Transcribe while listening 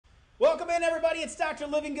Welcome in, everybody. It's Dr.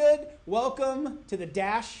 Living Good. Welcome to the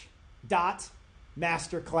Dash Dot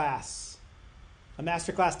Masterclass. A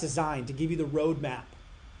masterclass designed to give you the roadmap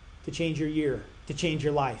to change your year, to change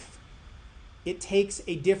your life. It takes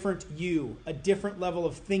a different you, a different level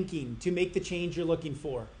of thinking to make the change you're looking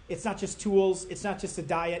for. It's not just tools. It's not just a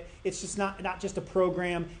diet. It's just not just a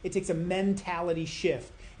program. It takes a mentality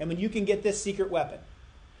shift. And when you can get this secret weapon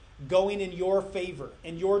going in your favor,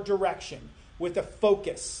 in your direction, with a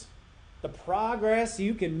focus, the progress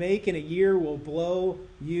you can make in a year will blow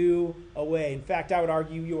you away. In fact, I would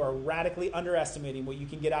argue you are radically underestimating what you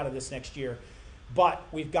can get out of this next year. But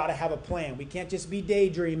we've got to have a plan. We can't just be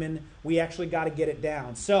daydreaming. We actually got to get it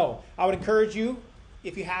down. So I would encourage you,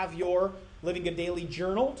 if you have your Living Good Daily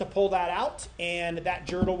journal, to pull that out. And that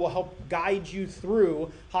journal will help guide you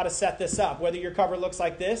through how to set this up. Whether your cover looks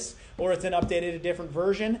like this or it's an updated, a different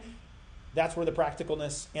version, that's where the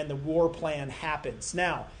practicalness and the war plan happens.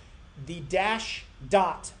 Now, the dash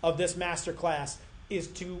dot of this masterclass is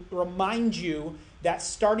to remind you that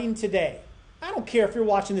starting today, I don't care if you're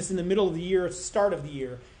watching this in the middle of the year or start of the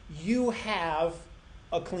year, you have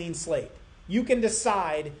a clean slate. You can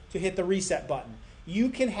decide to hit the reset button. You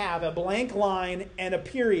can have a blank line and a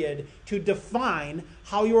period to define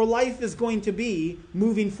how your life is going to be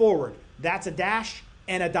moving forward. That's a dash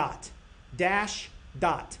and a dot. Dash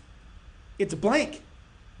dot. It's blank.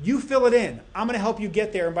 You fill it in. I'm going to help you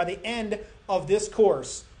get there. And by the end of this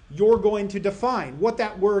course, you're going to define what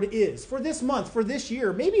that word is for this month, for this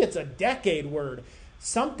year. Maybe it's a decade word,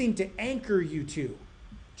 something to anchor you to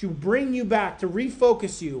bring you back, to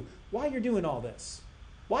refocus you. Why you're doing all this,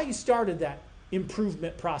 why you started that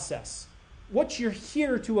improvement process, what you're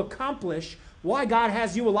here to accomplish, why God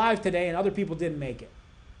has you alive today and other people didn't make it.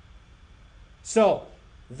 So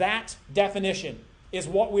that definition is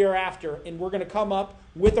what we are after, and we're going to come up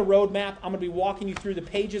with a roadmap. I'm going to be walking you through the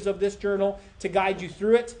pages of this journal to guide you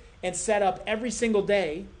through it and set up every single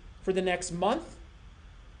day for the next month.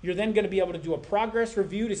 You're then going to be able to do a progress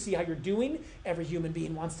review to see how you're doing. Every human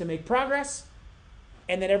being wants to make progress.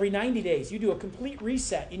 And then every 90 days, you do a complete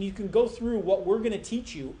reset, and you can go through what we're going to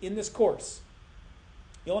teach you in this course.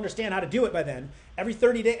 You'll understand how to do it by then. Every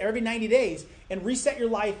 90 days, and reset your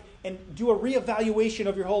life and do a reevaluation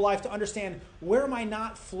of your whole life to understand, where am I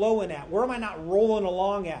not flowing at? Where am I not rolling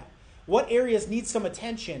along at? What areas need some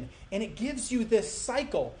attention? And it gives you this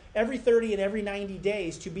cycle every 30 and every 90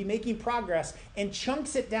 days to be making progress, and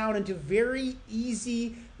chunks it down into very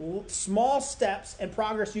easy, small steps and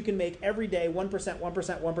progress you can make every day, 1%, 1%,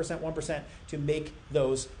 1%, 1% to make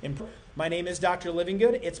those improve. My name is Dr. Living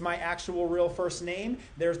Good. It's my actual real first name.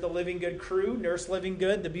 There's the Living Good crew, Nurse Living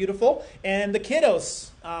Good, the beautiful, and the kiddos.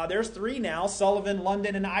 There's 3 now, Sullivan,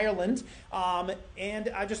 London, and Ireland. And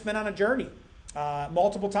I've just been on a journey.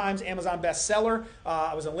 Multiple times Amazon bestseller.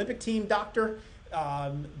 I was an Olympic team doctor,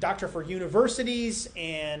 doctor for universities,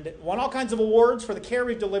 and won all kinds of awards for the care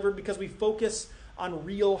we've delivered because we focus on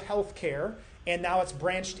real health care. And now it's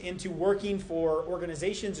branched into working for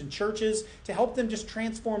organizations and churches to help them just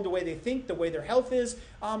transform the way they think, the way their health is,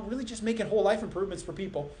 really just making whole life improvements for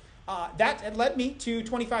people. That led me to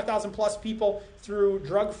 25,000 plus people through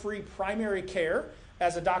drug-free primary care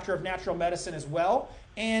as a doctor of natural medicine as well.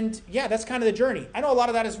 And yeah, that's kind of the journey. I know a lot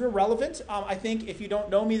of that is real relevant. I think if you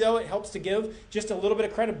don't know me, though, it helps to give just a little bit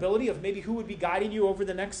of credibility of maybe who would be guiding you over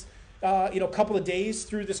the next couple of days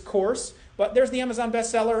through this course. But there's the Amazon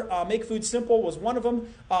bestseller. Make Food Simple was one of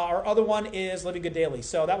them. Our other one is Living Good Daily.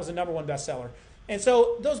 So that was the #1 bestseller. And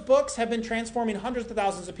so those books have been transforming hundreds of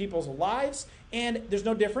thousands of people's lives, and there's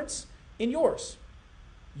no difference in yours.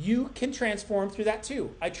 You can transform through that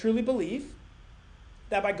too. I truly believe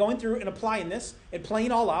that by going through and applying this and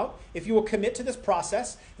playing all out, if you will commit to this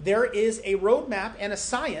process, there is a roadmap and a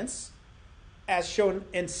science as shown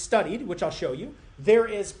and studied, which I'll show you. There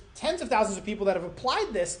is tens of thousands of people that have applied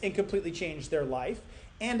this and completely changed their life,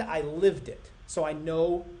 and I lived it, so I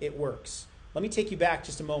know it works. Let me take you back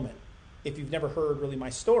just a moment. If you've never heard really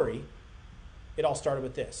my story, it all started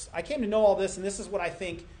with this. I came to know all this, and this is what I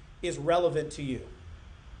think is relevant to you.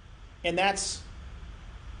 And that's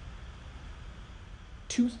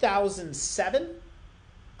 2007.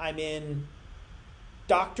 I'm in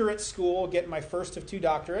doctorate school, getting my first of 2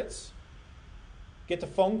 doctorates. Get the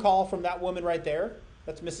phone call from that woman right there.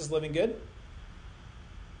 That's Mrs. Living Good.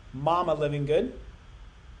 Mama Living Good.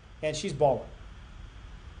 And she's bawling.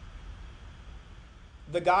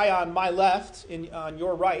 The guy on my left, on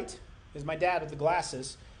your right, is my dad with the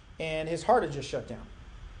glasses, and his heart had just shut down.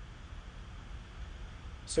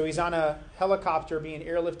 So he's on a helicopter being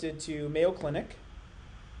airlifted to Mayo Clinic.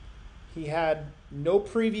 He had no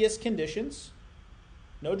previous conditions,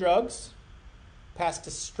 no drugs, passed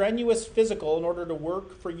a strenuous physical in order to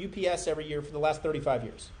work for UPS every year for the last 35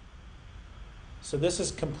 years. So this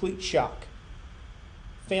is complete shock.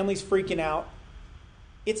 Family's freaking out.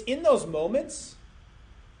 It's in those moments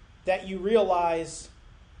that you realize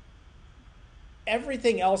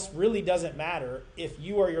everything else really doesn't matter if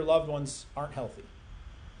you or your loved ones aren't healthy.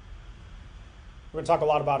 We're going to talk a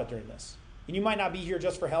lot about it during this. And you might not be here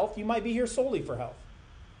just for health. You might be here solely for health.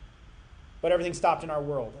 But everything stopped in our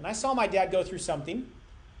world. And I saw my dad go through something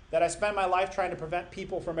that I spent my life trying to prevent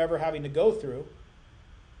people from ever having to go through.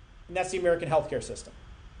 And that's the American healthcare system.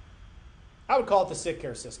 I would call it the sick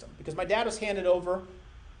care system, because my dad was handed over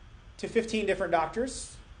to 15 different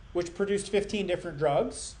doctors, which produced 15 different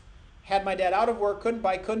drugs. Had my dad out of work, couldn't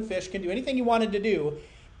buy, couldn't fish, couldn't do anything he wanted to do.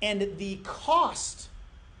 And the cost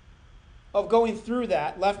of going through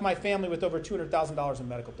that left my family with over $200,000 in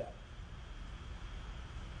medical debt.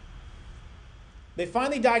 They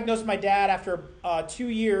finally diagnosed my dad after 2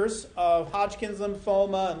 years of Hodgkin's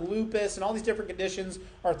lymphoma and lupus and all these different conditions,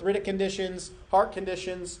 arthritic conditions, heart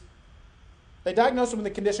conditions. They diagnosed him with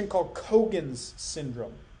a condition called Cogan's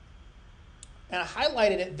syndrome. And I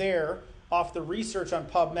highlighted it there off the research on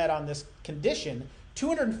PubMed on this condition.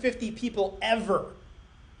 250 people ever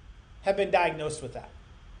have been diagnosed with that.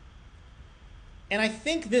 And I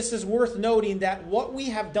think this is worth noting, that what we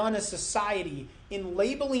have done as society in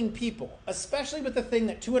labeling people, especially with the thing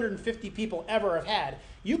that 250 people ever have had,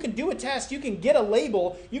 you can do a test, you can get a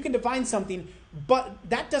label, you can define something, but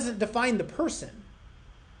that doesn't define the person.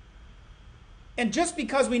 And just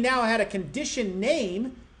because we now had a condition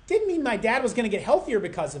name didn't mean my dad was going to get healthier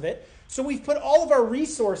because of it. So we've put all of our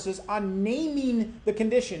resources on naming the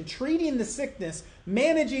condition, treating the sickness,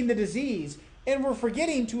 managing the disease, and we're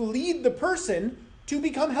forgetting to lead the person to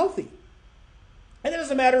become healthy. And it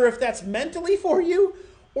doesn't matter if that's mentally for you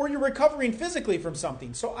or you're recovering physically from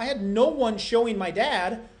something. So I had no one showing my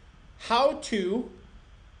dad how to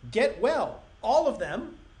get well. All of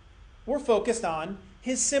them were focused on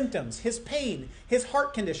his symptoms, his pain, his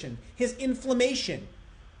heart condition, his inflammation,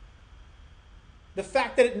 the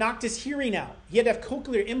fact that it knocked his hearing out. He had to have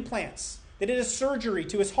cochlear implants. They did a surgery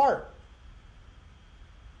to his heart.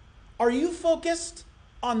 Are you focused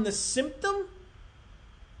on the symptom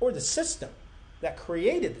or the system that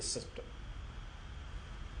created the symptom?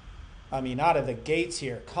 I mean, out of the gates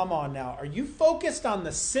here. Come on now. Are you focused on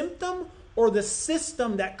the symptom or the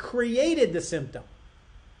system that created the symptom?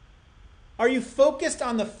 Are you focused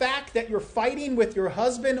on the fact that you're fighting with your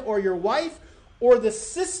husband or your wife, or the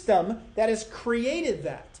system that has created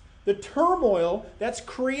that? The turmoil that's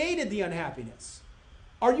created the unhappiness?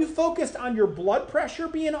 Are you focused on your blood pressure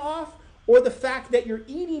being off, or the fact that you're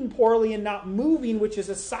eating poorly and not moving, which is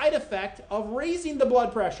a side effect of raising the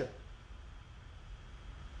blood pressure?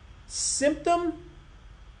 Symptom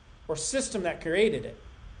or system that created it?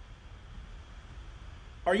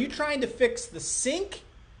 Are you trying to fix the sink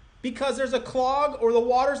because there's a clog or the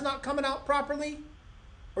water's not coming out properly?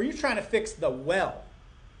 Or are you trying to fix the well,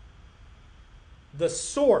 the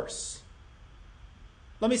source?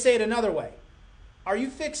 Let me say it another way. Are you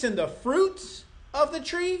fixing the fruits of the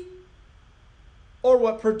tree, or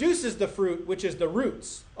what produces the fruit, which is the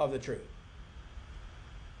roots of the tree?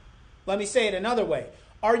 Let me say it another way.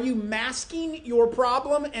 Are you masking your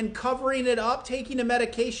problem and covering it up, taking a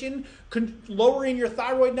medication, lowering your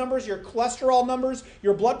thyroid numbers, your cholesterol numbers,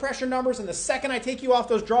 your blood pressure numbers, and the second I take you off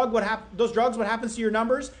those drugs, what happens to your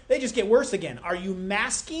numbers? They just get worse again. Are you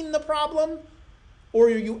masking the problem, or are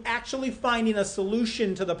you actually finding a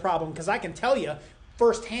solution to the problem? Because I can tell you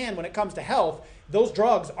firsthand, when it comes to health, those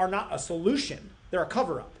drugs are not a solution. They're a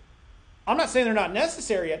cover-up. I'm not saying they're not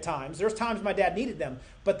necessary at times. There's times my dad needed them,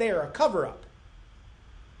 but they are a cover-up.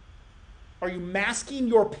 Are you masking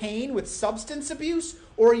your pain with substance abuse,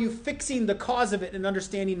 or are you fixing the cause of it and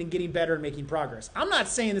understanding and getting better and making progress? I'm not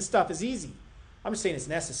saying this stuff is easy. I'm just saying it's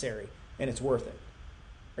necessary and it's worth it.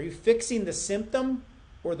 Are you fixing the symptom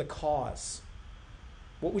or the cause?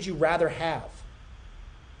 What would you rather have?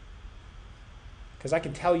 Because I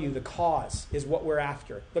can tell you the cause is what we're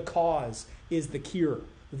after. The cause is the cure.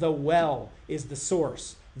 The well is the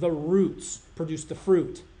source. The roots produce the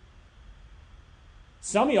fruit.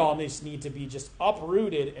 Some of y'all just need to be just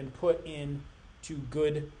uprooted and put into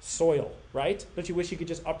good soil, right? Don't you wish you could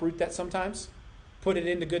just uproot that sometimes? Put it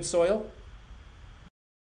into good soil?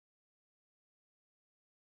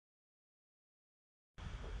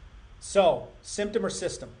 So, symptom or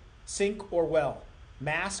system? Sink or well?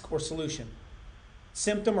 Mask or solution?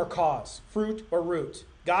 Symptom or cause? Fruit or root?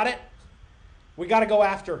 Got it? We got to go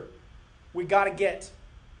after. We got to get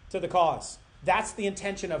to the cause. That's the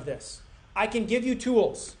intention of this. I can give you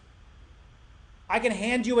tools. I can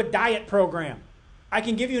hand you a diet program. I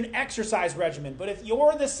can give you an exercise regimen, but if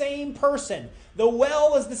you're the same person, the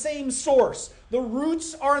well is the same source, the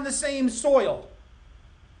roots are in the same soil,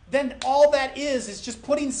 then all that is just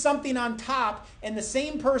putting something on top, and the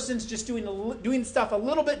same person's just doing stuff a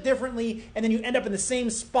little bit differently, and then you end up in the same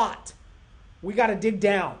spot. We got to dig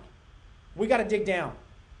down. We got to dig down.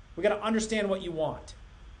 We got to understand what you want.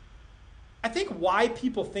 I think why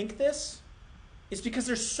people think this is because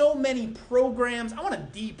there's so many programs. I want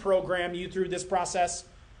to deprogram you through this process.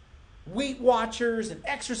 Weight Watchers and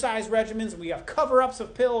exercise regimens. We have cover-ups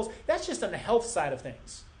of pills. That's just on the health side of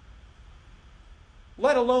things.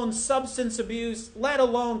 Let alone substance abuse, let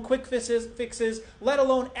alone quick fixes, let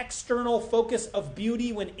alone external focus of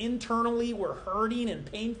beauty when internally we're hurting and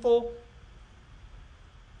painful.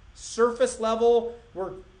 Surface level,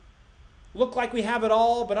 look like we have it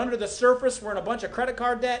all, but under the surface, we're in a bunch of credit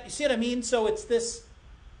card debt. You see what I mean? So it's this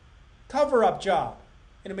cover-up job.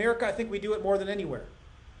 In America, I think we do it more than anywhere.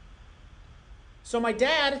 So my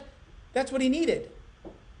dad, that's what he needed.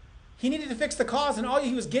 He needed to fix the cause, and all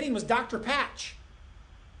he was getting was Dr. Patch.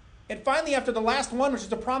 And finally, after the last one, which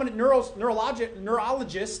is a prominent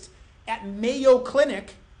neurologist at Mayo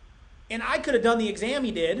Clinic, and I could have done the exam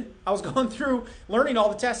he did. I was going through learning all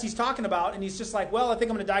the tests he's talking about, and he's just like, well, I think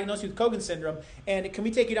I'm going to diagnose you with Cogan syndrome, and can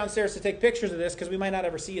we take you downstairs to take pictures of this because we might not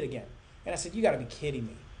ever see it again? And I said, you got to be kidding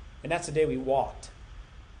me. And that's the day we walked.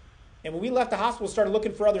 And when we left the hospital and started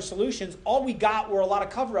looking for other solutions, all we got were a lot of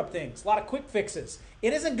cover-up things, a lot of quick fixes.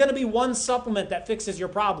 It isn't going to be one supplement that fixes your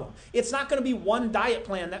problem. It's not going to be one diet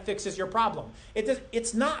plan that fixes your problem.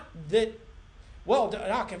 It's not that, well,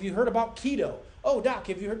 Doc, have you heard about keto? Oh, Doc,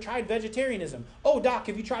 have you tried vegetarianism? Oh, Doc,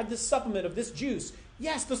 have you tried this supplement of this juice?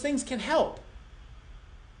 Yes, those things can help.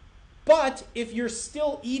 But if you're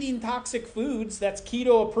still eating toxic foods that's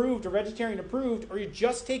keto approved or vegetarian approved, or you're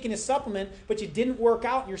just taking a supplement, but you didn't work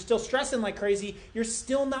out and you're still stressing like crazy, you're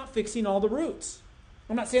still not fixing all the roots.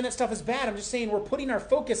 I'm not saying that stuff is bad. I'm just saying we're putting our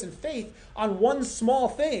focus and faith on one small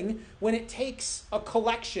thing when it takes a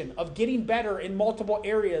collection of getting better in multiple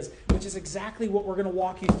areas, which is exactly what we're going to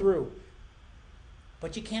walk you through.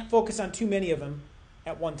 But you can't focus on too many of them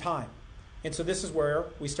at one time. And so this is where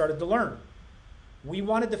we started to learn. We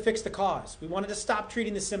wanted to fix the cause. We wanted to stop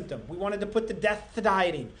treating the symptom. We wanted to put the death to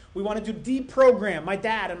dieting. We wanted to deprogram my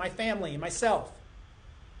dad and my family and myself.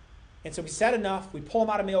 And so we said enough. We pull him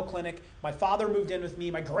out of Mayo Clinic. My father moved in with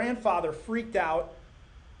me. My grandfather freaked out.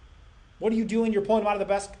 What are you doing? You're pulling him out of the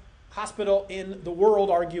best hospital in the world,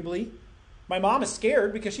 arguably. My mom is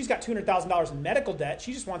scared because she's got $200,000 in medical debt.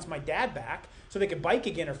 She just wants my dad back so they can bike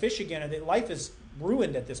again or fish again, and life is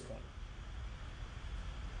ruined at this point.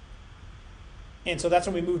 And so that's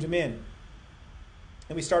when we moved him in.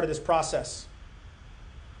 And we started this process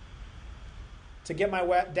to get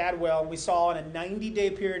my dad well. And we saw in a 90-day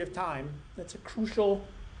period of time, that's a crucial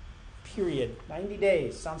period. 90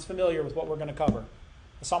 days. Sounds familiar with what we're going to cover.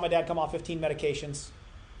 I saw my dad come off 15 medications.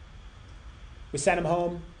 We sent him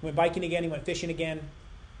home. He went biking again. He went fishing again.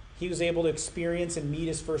 He was able to experience and meet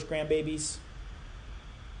his first grandbabies.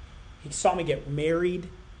 He saw me get married. He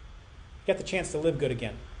got the chance to live good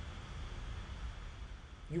again.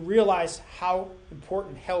 You realize how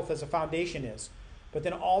important health as a foundation is. But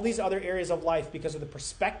then all these other areas of life, because of the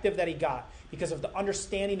perspective that he got, because of the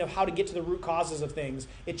understanding of how to get to the root causes of things,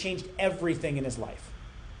 it changed everything in his life.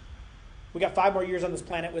 We got 5 more years on this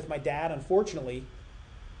planet with my dad. Unfortunately,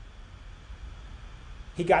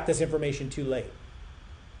 he got this information too late.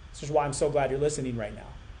 This is why I'm so glad you're listening right now.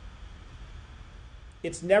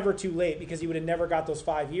 It's never too late because he would have never got those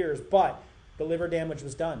 5 years, but the liver damage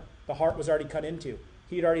was done. The heart was already cut into.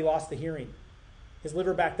 He had already lost the hearing. His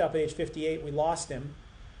liver backed up at age 58. We lost him.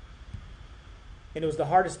 And it was the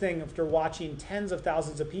hardest thing after watching tens of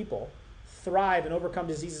thousands of people thrive and overcome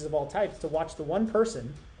diseases of all types to watch the one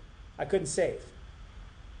person I couldn't save.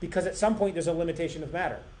 Because at some point there's a limitation of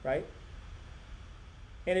matter, right?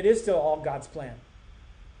 And it is still all God's plan.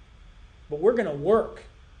 But we're going to work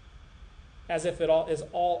as if it all is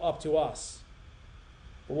all up to us.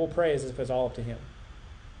 But we'll pray as if it's all up to him.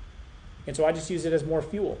 And so I just use it as more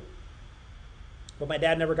fuel. But my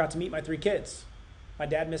dad never got to meet my 3 kids. My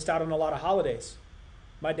dad missed out on a lot of holidays.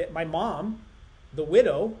 My mom, the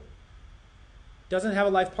widow, doesn't have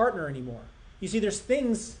a life partner anymore. You see, there's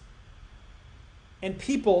things and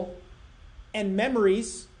people and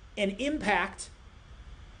memories and impact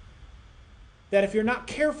that if you're not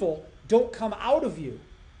careful, don't come out of you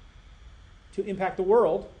to impact the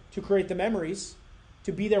world, to create the memories,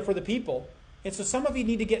 to be there for the people. And so some of you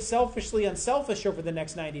need to get selfishly unselfish over the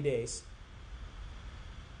next 90 days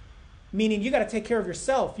Meaning you got to take care of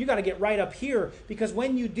yourself. You got to get right up here, because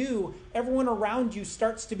when you do, everyone around you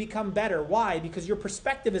starts to become better. Why? Because your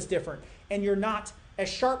perspective is different and you're not as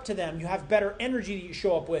sharp to them. You have better energy that you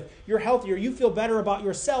show up with. You're healthier. You feel better about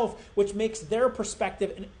yourself, which makes their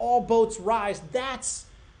perspective, and all boats rise. That's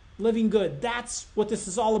living good. That's what this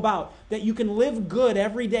is all about. That you can live good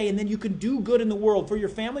every day, and then you can do good in the world for your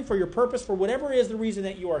family, for your purpose, for whatever is the reason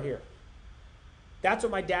that you are here. That's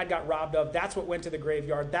what my dad got robbed of. That's what went to the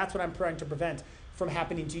graveyard. That's what I'm trying to prevent from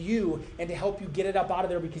happening to you, and to help you get it up out of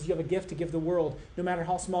there, because you have a gift to give the world. No matter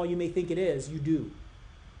how small you may think it is, you do.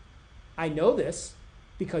 I know this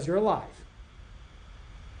because you're alive.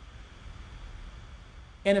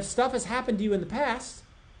 And if stuff has happened to you in the past,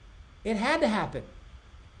 it had to happen.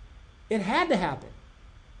 It had to happen.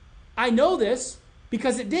 I know this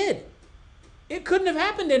because it did. It couldn't have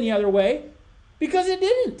happened any other way, because it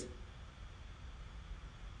didn't.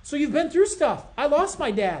 So you've been through stuff. I lost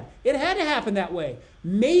my dad. It had to happen that way.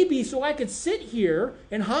 Maybe so I could sit here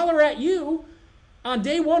and holler at you on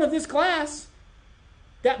day one of this class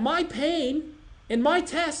that my pain and my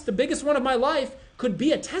test, the biggest one of my life, could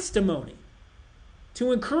be a testimony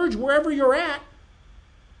to encourage wherever you're at.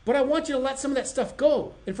 But I want you to let some of that stuff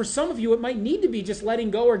go. And for some of you, it might need to be just letting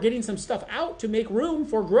go or getting some stuff out to make room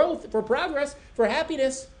for growth, for progress, for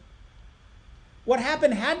happiness. What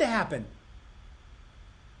happened had to happen.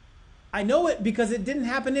 I know it because it didn't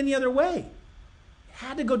happen any other way. It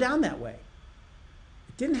had to go down that way.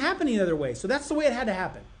 It didn't happen any other way. So that's the way it had to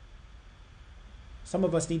happen. Some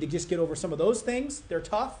of us need to just get over some of those things. They're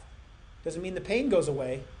tough. Doesn't mean the pain goes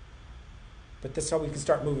away. But that's how we can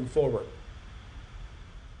start moving forward.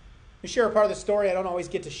 Let me share a part of the story I don't always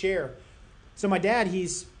get to share. So my dad,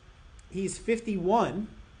 he's 51.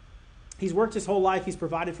 He's worked his whole life. He's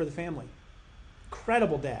provided for the family.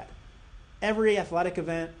 Incredible dad. Every athletic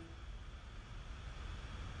event.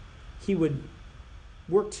 He would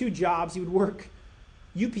work 2 jobs. He would work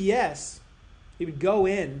UPS. He would go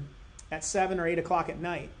in at 7 or 8 o'clock at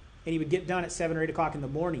night, and he would get done at 7 or 8 o'clock in the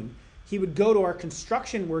morning. He would go to our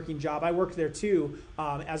construction working job. I worked there too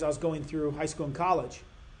as I was going through high school and college.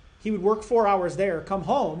 He would work 4 hours there, come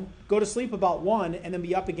home, go to sleep about 1, and then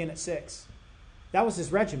be up again at 6. That was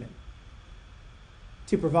his regimen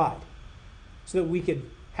to provide so that we could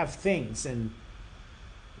have things and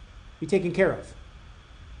be taken care of.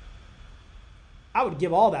 I would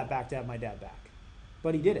give all that back to have my dad back.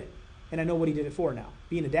 But he did it. And I know what he did it for now.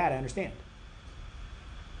 Being a dad, I understand.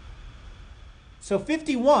 So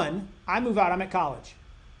 51, I move out. I'm at college.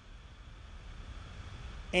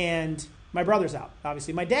 And my brother's out,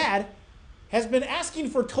 obviously. My dad has been asking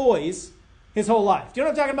for toys his whole life. Do you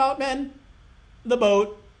know what I'm talking about, men? The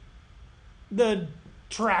boat, the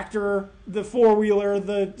tractor, the four-wheeler,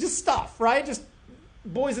 the just stuff, right? Just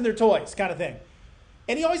boys and their toys kind of thing.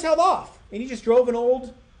 And he always held off. And he just drove an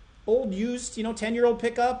old used, 10-year-old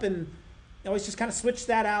pickup, and always just kind of switched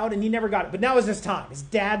that out, and he never got it. But now is his time, his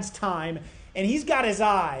dad's time, and he's got his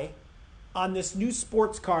eye on this new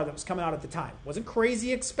sports car that was coming out at the time. It wasn't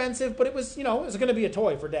crazy expensive, but it was, it was going to be a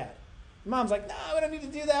toy for dad. Mom's like, no, we don't need to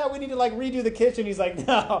do that. We need to redo the kitchen. He's like,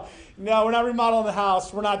 no, we're not remodeling the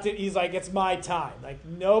house. We're not. He's like, it's my time. Like,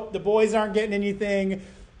 nope, the boys aren't getting anything.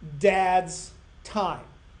 Dad's time.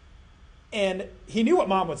 And he knew what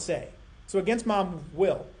Mom would say. So against Mom's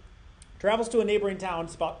will, travels to a neighboring town.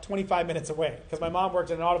 It's about 25 minutes away because my mom worked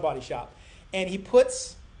in an auto body shop. And he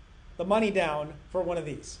puts the money down for one of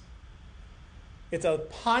these. It's a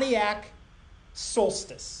Pontiac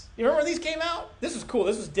Solstice. You remember when these came out? This was cool.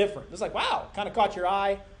 This was different. It was like, wow, kind of caught your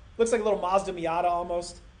eye. Looks like a little Mazda Miata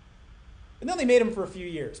almost. And then they made them for a few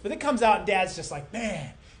years. But it comes out and Dad's just like,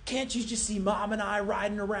 man, can't you just see Mom and I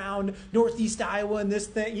riding around Northeast Iowa and this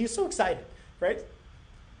thing? He's so excited, right?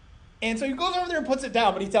 And so he goes over there and puts it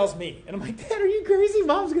down, but he tells me. And I'm like, Dad, are you crazy?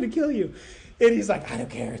 Mom's going to kill you. And he's like, I don't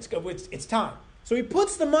care. It's good. It's time. So he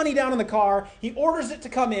puts the money down in the car. He orders it to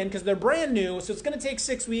come in because they're brand new. So it's going to take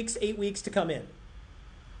 6 weeks, 8 weeks to come in.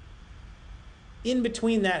 In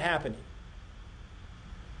between that happening,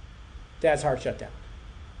 Dad's heart shut down.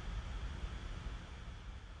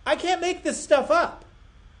 I can't make this stuff up.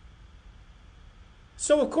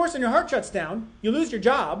 So, of course, when your heart shuts down, you lose your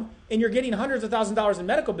job, and you're getting hundreds of thousands of dollars in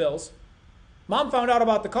medical bills. Mom found out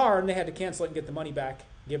about the car, and they had to cancel it and get the money back,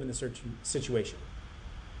 given the situation.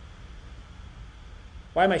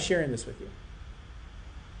 Why am I sharing this with you?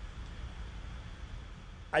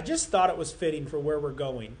 I just thought it was fitting for where we're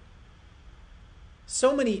going.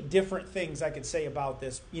 So many different things I could say about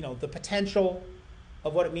this. The potential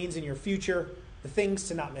of what it means in your future, the things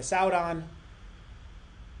to not miss out on.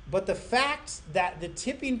 But the fact that the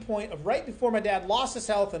tipping point of right before my dad lost his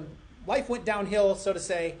health and life went downhill, so to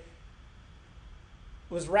say,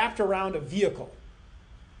 was wrapped around a vehicle.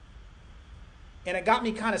 And it got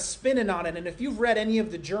me kind of spinning on it. And if you've read any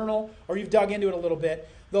of the journal or you've dug into it a little bit,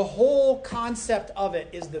 the whole concept of it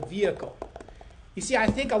is the vehicle. You see, I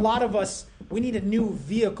think a lot of us, we need a new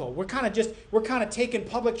vehicle. We're kind of taking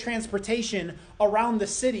public transportation around the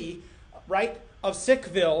city, right, of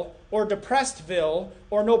Sickville or Depressedville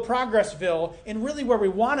or No Progressville. And really where we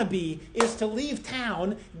want to be is to leave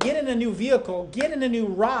town, get in a new vehicle, get in a new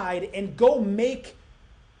ride, and go make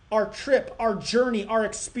our trip, our journey, our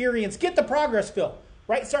experience, get to Progressville,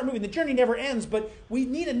 right? Start moving. The journey never ends, but we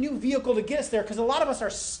need a new vehicle to get us there because a lot of us are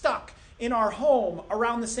stuck in our home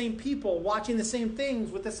around the same people, watching the same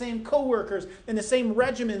things with the same coworkers and the same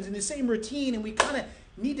regimens and the same routine, and we kind of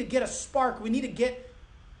need to get a spark. We need to get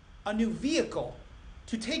a new vehicle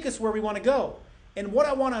to take us where we want to go. And what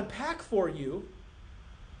I want to unpack for you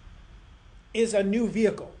is a new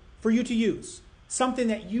vehicle for you to use, something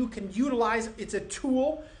that you can utilize. It's a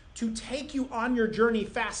tool to take you on your journey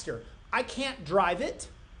faster. I can't drive it.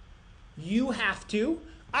 You have to.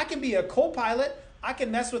 I can be a co-pilot. I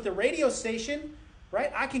can mess with the radio station,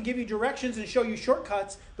 right? I can give you directions and show you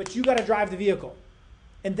shortcuts, but you got to drive the vehicle.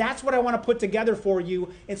 And that's what I want to put together for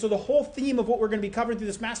you. And so the whole theme of what we're going to be covering through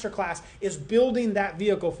this masterclass is building that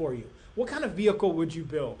vehicle for you. What kind of vehicle would you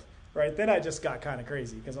build, right? Then I just got kind of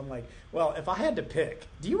crazy because I'm like, well, if I had to pick,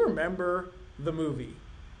 do you remember the movie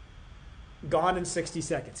Gone in 60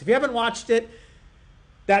 Seconds? If you haven't watched it,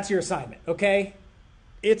 that's your assignment, okay?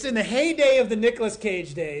 It's in the heyday of the Nicolas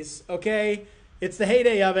Cage days, okay? It's the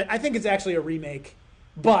heyday of it. I think it's actually a remake.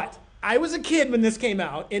 But I was a kid when this came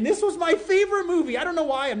out, and this was my favorite movie. I don't know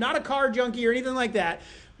why. I'm not a car junkie or anything like that.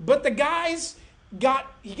 But the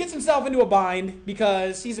he gets himself into a bind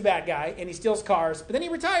because he's a bad guy, and he steals cars. But then he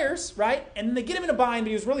retires, right? And then they get him in a bind, but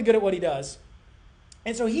he was really good at what he does.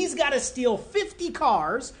 And so he's got to steal 50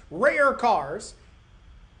 cars, rare cars,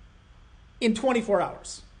 in 24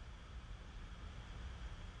 hours.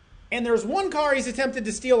 And there's one car he's attempted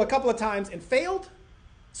to steal a couple of times and failed,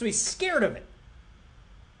 so he's scared of it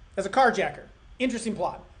as a carjacker. Interesting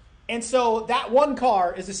plot. And so that one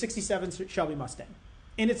car is a 67 Shelby Mustang.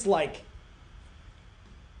 And it's like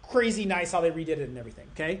crazy nice how they redid it and everything,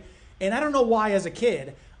 okay? And I don't know why as a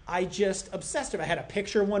kid, I just obsessed with it. I had a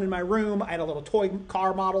picture of one in my room. I had a little toy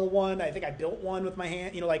car model one. I think I built one with my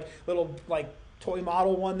hand, like little toy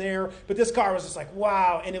model one there. But this car was just like,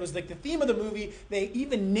 wow. And it was like the theme of the movie. They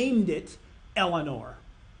even named it Eleanor.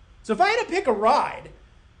 So if I had to pick a ride,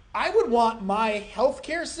 I would want my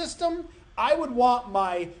healthcare system. I would want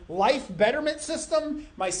my life betterment system,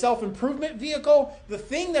 my self-improvement vehicle, the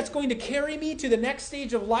thing that's going to carry me to the next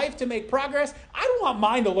stage of life to make progress. I don't want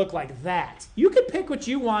mine to look like that. You can pick what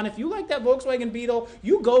you want. If you like that Volkswagen Beetle,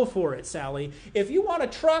 you go for it, Sally. If you want a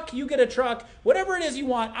truck, you get a truck. Whatever it is you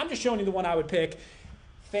want, I'm just showing you the one I would pick.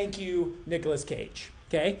 Thank you, Nicolas Cage.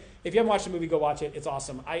 Okay? If you haven't watched the movie, go watch it. It's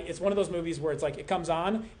awesome. It's one of those movies where it's like it comes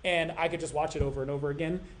on and I could just watch it over and over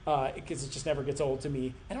again because it just never gets old to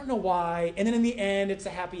me. I don't know why. And then in the end, it's a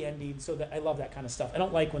happy ending. So that I love that kind of stuff. I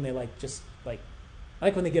don't like when they I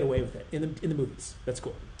like when they get away with it in the movies. That's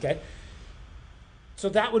cool. Okay? So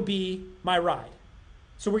that would be my ride.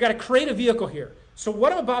 So we got to create a vehicle here. So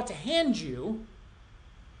what I'm about to hand you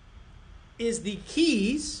is the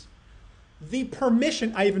keys. The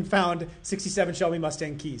permission. I even found 67 Shelby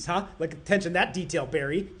Mustang keys, huh? Like, attention, that detail,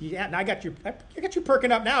 Barry. Yeah, and I got you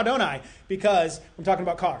perking up now, don't I? Because I'm talking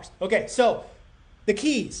about cars. Okay, so the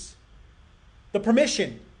keys, the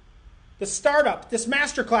permission, the startup, this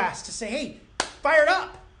masterclass to say, hey, fire it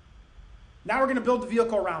up. Now we're going to build the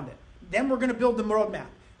vehicle around it. Then we're going to build the roadmap.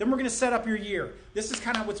 Then we're going to set up your year. This is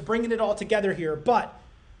kind of what's bringing it all together here. But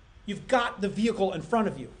you've got the vehicle in front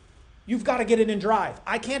of you. You've got to get it in drive.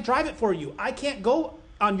 I can't drive it for you. I can't go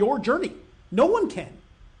on your journey. No one can.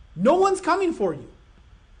 No one's coming for you.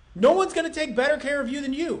 No one's going to take better care of you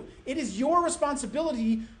than you. It is your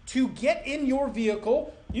responsibility to get in your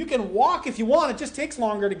vehicle. You can walk if you want. It just takes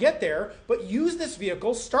longer to get there. But use this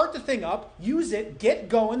vehicle. Start the thing up. Use it. Get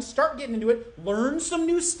going. Start getting into it. Learn some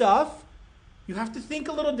new stuff. You have to think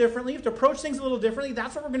a little differently. You have to approach things a little differently.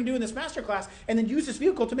 That's what we're going to do in this masterclass. And then use this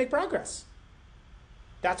vehicle to make progress.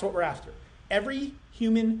 That's what we're after. Every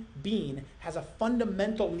human being has a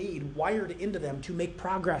fundamental need wired into them to make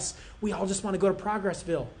progress. We all just want to go to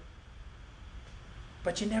Progressville.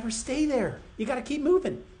 But you never stay there. You got to keep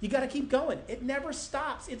moving. You got to keep going. It never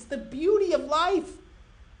stops. It's the beauty of life.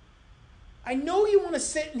 I know you want to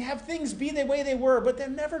sit and have things be the way they were, but they're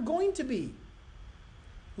never going to be.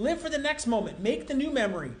 Live for the next moment. Make the new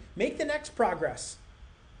memory. Make the next progress.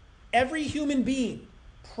 Every human being,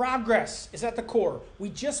 progress is at the core. We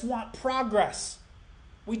just want progress.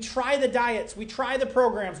 We try the diets, we try the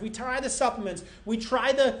programs, we try the supplements, we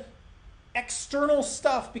try the external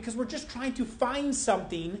stuff because we're just trying to find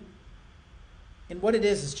something. And what it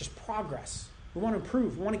is just progress. We want to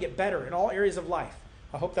improve. We want to get better in all areas of life.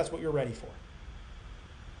 I hope that's what you're ready for.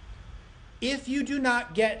 If you do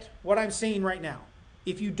not get what I'm saying right now,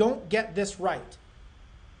 if you don't get this right,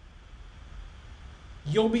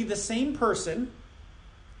 you'll be the same person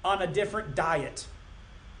on a different diet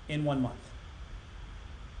in 1 month.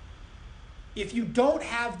 If you don't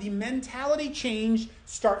have the mentality change,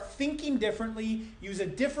 start thinking differently, use a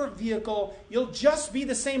different vehicle, you'll just be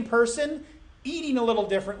the same person, eating a little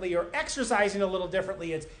differently or exercising a little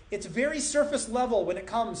differently. It's very surface level when it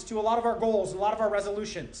comes to a lot of our goals, a lot of our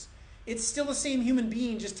resolutions. It's still the same human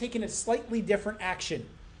being, just taking a slightly different action.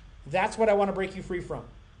 That's what I want to break you free from.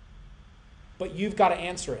 But you've got to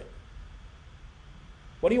answer it.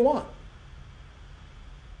 What do you want?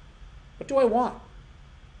 What do I want?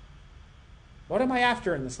 What am I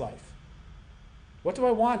after in this life? What do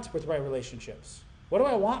I want with my relationships? What do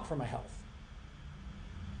I want for my health?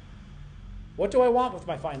 What do I want with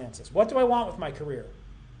my finances? What do I want with my career?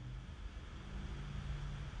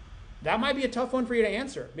 That might be a tough one for you to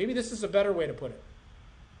answer. Maybe this is a better way to put it.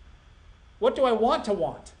 What do I want to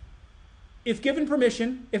want? If given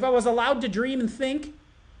permission, if I was allowed to dream and think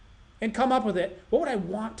and come up with it, what would I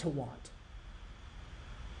want to want?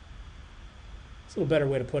 It's a little better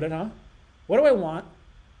way to put it, huh? What do I want?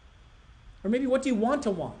 Or maybe what do you want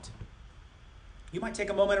to want? You might take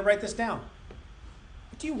a moment and write this down.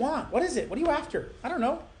 What do you want? What is it? What are you after? I don't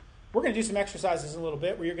know. We're going to do some exercises in a little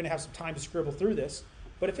bit where you're going to have some time to scribble through this.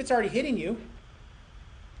 But if it's already hitting you,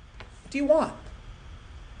 what do you want?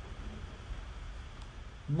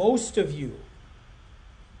 Most of you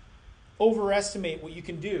overestimate what you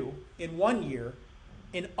can do in 1 year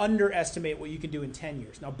and underestimate what you can do in 10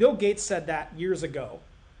 years. Now, Bill Gates said that years ago.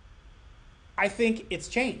 I think it's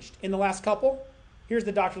changed in the last couple. Here's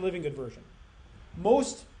the Dr. Livingood version.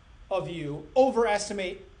 Most of you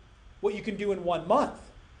overestimate what you can do in 1 month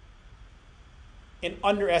and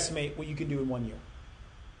underestimate what you can do in 1 year.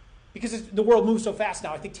 Because the world moves so fast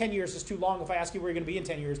now. I think 10 years is too long. If I ask you where you're going to be in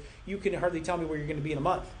 10 years, you can hardly tell me where you're going to be in a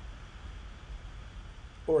month.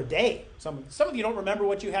 Or a day. Some of you don't remember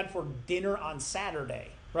what you had for dinner on Saturday,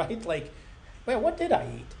 right? Like, well, what did I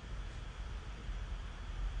eat?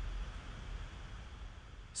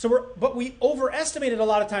 But we overestimate it a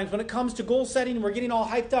lot of times when it comes to goal setting and we're getting all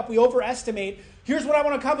hyped up. We overestimate, here's what I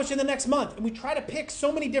want to accomplish in the next month. And we try to pick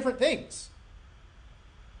so many different things.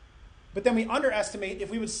 But then we underestimate, if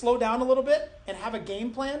we would slow down a little bit and have a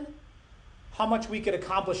game plan, how much we could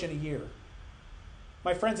accomplish in a year.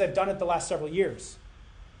 My friends, I've done it the last several years.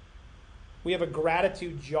 We have a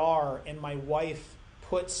gratitude jar, and my wife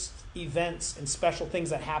puts events and special things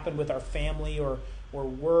that happen with our family or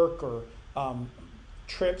work or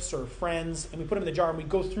trips or friends, and we put them in the jar, and we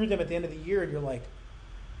go through them at the end of the year, and you're like,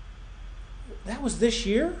 that was this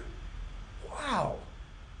year? Wow.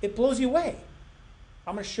 It blows you away.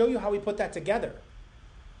 I'm going to show you how we put that together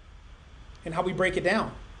and how we break it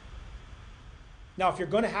down. Now, if you're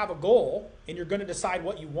going to have a goal and you're going to decide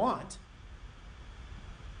what you want,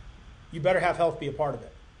 you better have health be a part of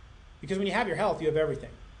it. Because when you have your health, you have everything.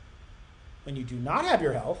 When you do not have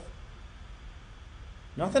your health,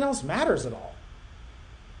 nothing else matters at all.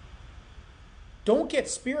 Don't get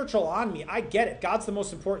spiritual on me. I get it. God's the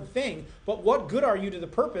most important thing. But what good are you to the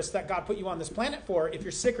purpose that God put you on this planet for if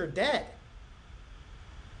you're sick or dead?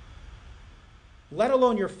 Let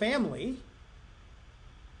alone your family,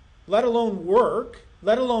 let alone work,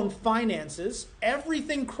 let alone finances.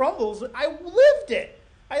 Everything crumbles. I lived it.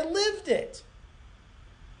 I lived it.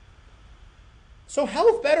 So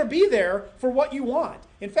health better be there for what you want.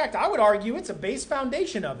 In fact, I would argue it's a base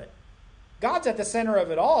foundation of it. God's at the center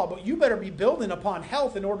of it all, but you better be building upon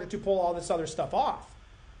health in order to pull all this other stuff off.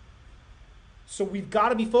 So we've got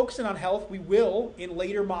to be focusing on health. We will, in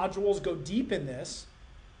later modules, go deep in this.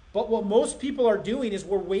 But what most people are doing is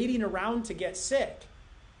we're waiting around to get sick.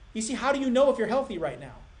 You see, how do you know if you're healthy right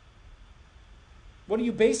now? What do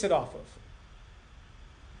you base it off of?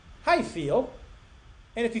 How you feel.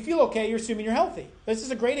 And if you feel okay, you're assuming you're healthy. This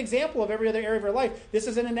is a great example of every other area of your life. This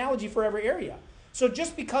is an analogy for every area. So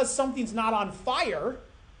just because something's not on fire,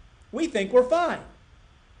 we think we're fine.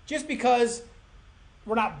 Just because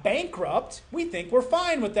we're not bankrupt, we think we're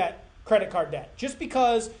fine with that credit card debt. Just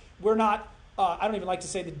because we're not, I don't even like to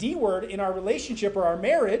say the D word, in our relationship or our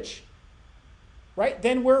marriage, right,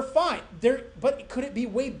 then we're fine. But could it be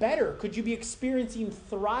way better? Could you be experiencing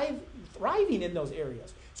thriving in those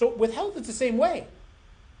areas? So with health, it's the same way.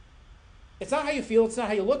 It's not how you feel, it's not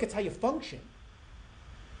how you look, it's how you function.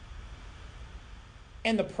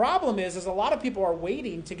 And the problem is a lot of people are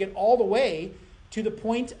waiting to get all the way to the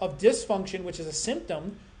point of dysfunction, which is a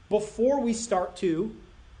symptom, before we start to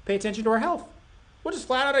pay attention to our health. We'll just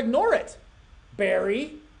flat out ignore it.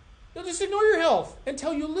 Barry, you'll just ignore your health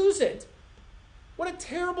until you lose it. What a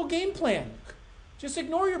terrible game plan. Just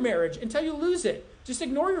ignore your marriage until you lose it. Just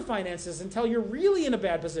ignore your finances until you're really in a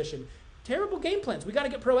bad position. Terrible game plans. We got to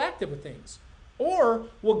get proactive with things. Or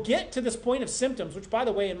we'll get to this point of symptoms, which, by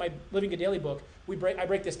the way, in my Living Good Daily book, I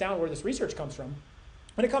break this down where this research comes from.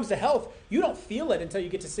 When it comes to health, you don't feel it until you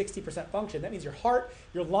get to 60% function. That means your heart,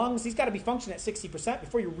 your lungs, these got to be functioning at 60%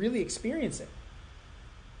 before you really experience it.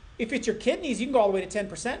 If it's your kidneys, you can go all the way to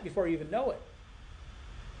 10% before you even know it.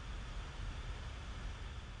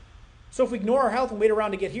 So if we ignore our health and wait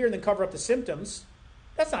around to get here and then cover up the symptoms,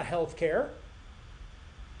 that's not health care.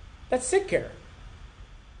 That's sick care.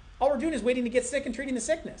 All we're doing is waiting to get sick and treating the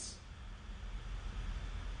sickness.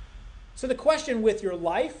 So the question with your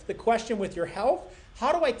life, the question with your health,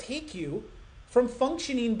 how do I take you from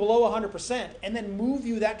functioning below 100% and then move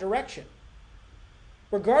you that direction?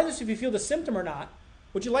 Regardless if you feel the symptom or not,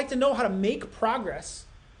 would you like to know how to make progress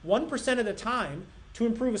 1% at a time to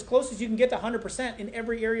improve as close as you can get to 100% in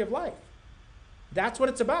every area of life? That's what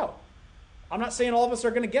it's about. I'm not saying all of us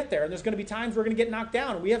are going to get there, and there's going to be times we're going to get knocked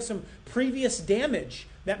down. We have some previous damage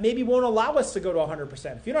that maybe won't allow us to go to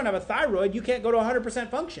 100%. If you don't have a thyroid, you can't go to 100%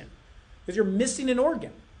 function because you're missing an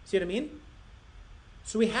organ. See what I mean?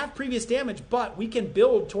 So we have previous damage, but we can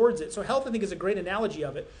build towards it. So health, I think, is a great analogy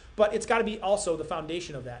of it, but it's got to be also the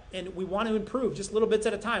foundation of that. And we want to improve just little bits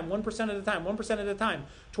at a time, 1% at a time, 1% at a time,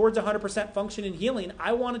 towards 100% function and healing.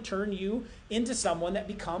 I want to turn you into someone that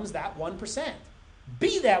becomes that 1%.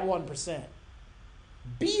 Be that 1%.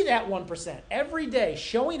 Be that 1% every day,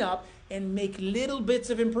 showing up and make little bits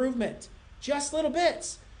of improvement. Just little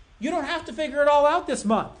bits. You don't have to figure it all out this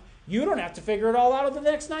month. You don't have to figure it all out over the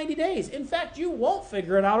next 90 days. In fact, you won't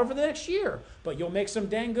figure it out over the next year, but you'll make some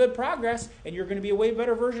dang good progress and you're going to be a way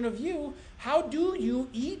better version of you. How do you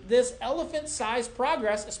eat this elephant-sized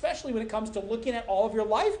progress, especially when it comes to looking at all of your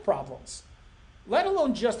life problems, let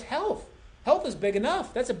alone just health? Health is big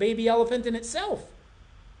enough. That's a baby elephant in itself.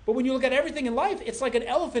 But when you look at everything in life, it's like an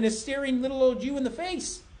elephant is staring little old you in the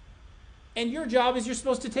face. And your job is you're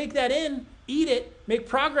supposed to take that in, eat it, make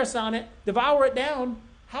progress on it, devour it down.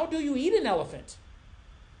 How do you eat an elephant?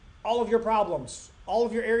 All of your problems, all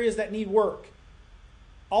of your areas that need work,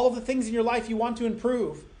 all of the things in your life you want to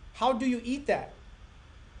improve. How do you eat that?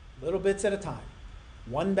 Little bits at a time.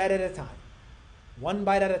 One bite at a time. One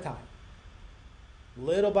bite at a time.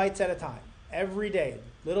 Little bites at a time. Every day.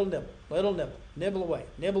 Little nibble, little nibble. Nibble away,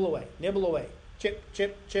 nibble away, nibble away. Chip,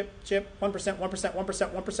 chip, chip, chip. 1%, 1%, 1%,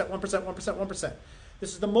 1%, 1%, 1%, 1%.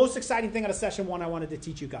 This is the most exciting thing out of session 1 I wanted to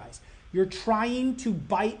teach you guys. You're trying to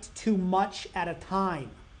bite too much at a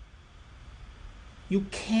time. You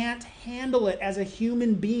can't handle it as a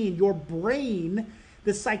human being. Your brain,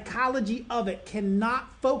 the psychology of it, cannot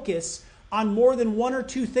focus on more than 1 or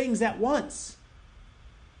 2 things at once.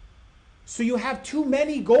 So you have too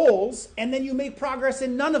many goals, and then you make progress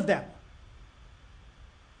in none of them.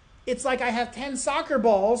 It's like I have 10 soccer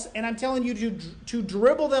balls, and I'm telling you to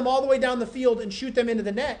dribble them all the way down the field and shoot them into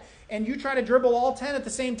the net, and you try to dribble all 10 at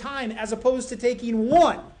the same time as opposed to taking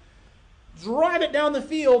one, drive it down the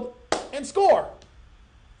field, and score.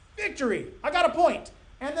 Victory. I got a point.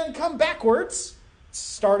 And then come backwards,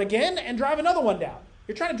 start again, and drive another one down.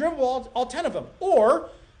 You're trying to dribble all 10 of them. Or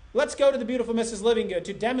let's go to the beautiful Mrs. Living Good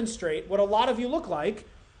to demonstrate what a lot of you look like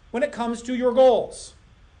when it comes to your goals.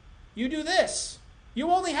 You do this. You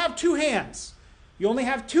only have 2 hands. You only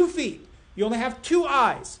have 2 feet. You only have 2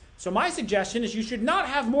 eyes. So my suggestion is you should not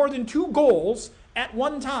have more than 2 goals at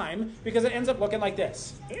one time because it ends up looking like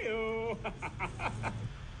this.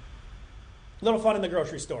 Little fun in the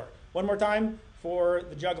grocery store. One more time for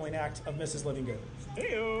the juggling act of Mrs. Living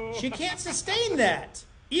Good. She can't sustain that,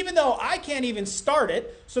 even though I can't even start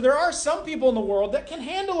it. So there are some people in the world that can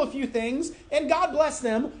handle a few things, and God bless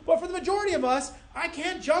them. But for the majority of us, I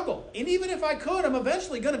can't juggle. And even if I could, I'm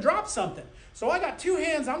eventually going to drop something. So I got 2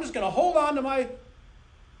 hands. I'm just going to hold on to my,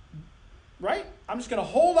 right? I'm just going to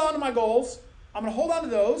hold on to my goals. I'm going to hold on to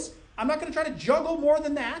those. I'm not going to try to juggle more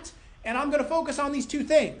than that. And I'm going to focus on these 2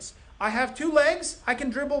 things. I have 2 legs. I can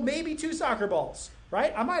dribble maybe 2 soccer balls,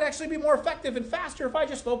 right? I might actually be more effective and faster if I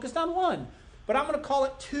just focused on 1. But I'm going to call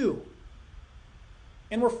it 2.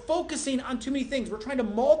 And we're focusing on too many things. We're trying to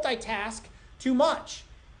multitask too much.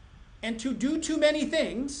 And to do too many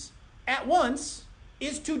things at once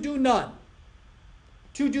is to do none.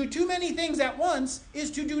 To do too many things at once is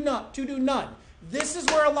to do none. This is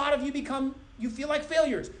where a lot of you become You feel like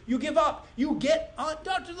failures. You give up. You get on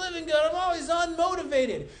Dr. Living Good. I'm always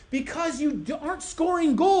unmotivated because you aren't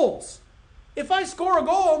scoring goals. If I score a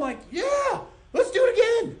goal, I'm like, yeah, let's do it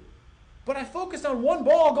again. But I focused on one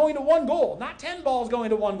ball going to one goal, not 10 balls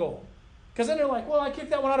going to one goal. Because then they're like, well, I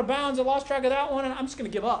kicked that one out of bounds. I lost track of that one, and I'm just going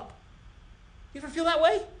to give up. You ever feel that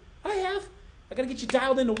way? I have. I got to get you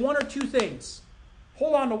dialed into one or two things.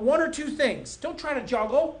 Hold on to one or two things. Don't try to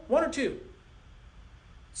juggle. One or two.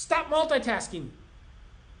 Stop multitasking.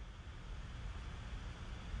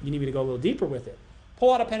 You need me to go a little deeper with it.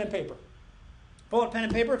 Pull out a pen and paper. Pull out a pen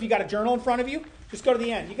and paper. If you got a journal in front of you, just go to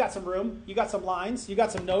the end. You got some room. You got some lines. You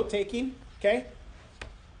got some note taking. Okay?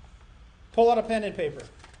 Pull out a pen and paper.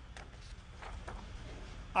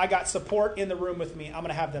 I got support in the room with me. I'm going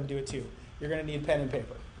to have them do it too. You're going to need pen and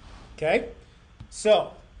paper. Okay?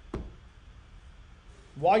 So,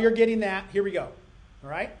 while you're getting that, here we go. All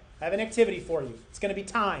right? I have an activity for you. It's going to be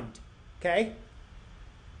timed. Okay?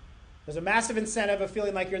 There's a massive incentive of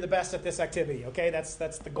feeling like you're the best at this activity. Okay? That's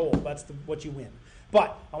the goal. That's what you win.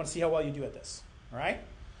 But I want to see how well you do at this. All right?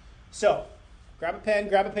 So, grab a pen,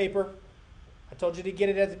 grab a paper. I told you to get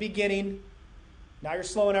it at the beginning. Now you're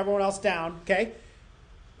slowing everyone else down. Okay?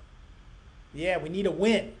 Yeah, we need a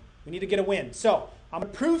win. We need to get a win. So, I'm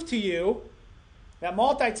going to prove to you that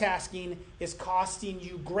multitasking is costing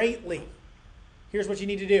you greatly. Here's what you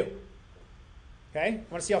need to do. Okay?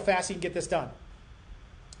 I want to see how fast you can get this done.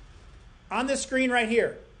 On this screen right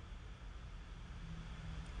here,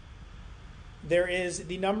 there is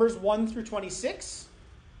the numbers 1 through 26.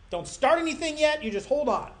 Don't start anything yet. You just hold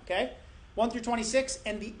on. Okay? 1 through 26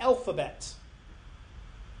 and the alphabet.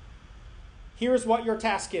 Here's what your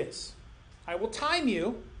task is. I will time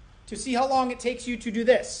you to see how long it takes you to do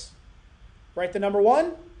this. Write the number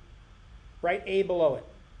 1, write A below it.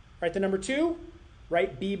 Write the number 2,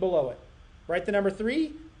 write B below it. Write the number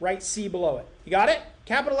 3, write C below it. You got it?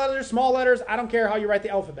 Capital letters, small letters, I don't care how you write the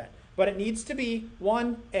alphabet. But it needs to be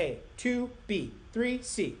 1A, 2B,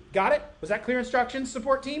 3C. Got it? Was that clear instructions,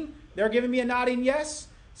 support team? They're giving me a nodding yes.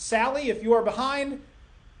 Sally, if you are behind,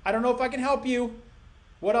 I don't know if I can help you.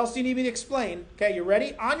 What else do you need me to explain? Okay, you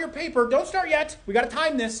ready? On your paper, don't start yet. We got to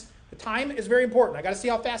time this. The time is very important. I got to see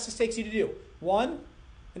how fast this takes you to do. 1,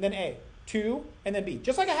 and then A. 2, and then B.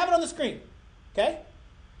 Just like I have it on the screen. Okay?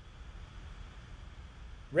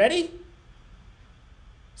 Ready?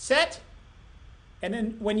 Set. And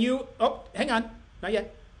then when you, oh, hang on. Not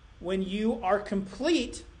yet. When you are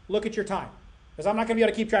complete, look at your time. Because I'm not going to be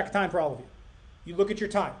able to keep track of time for all of you. You look at your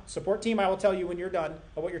time. Support team, I will tell you when you're done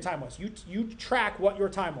of what your time was. You track what your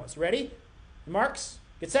time was. Ready? Marks,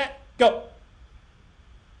 get set, go.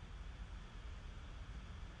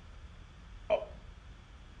 Oh. All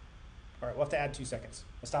right, we'll have to add 2 seconds.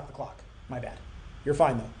 I'll stop the clock. My bad. You're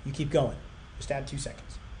fine, though. You keep going. Just add 2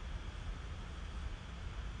 seconds.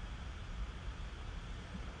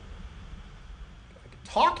 I could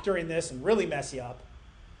talk during this and really mess you up.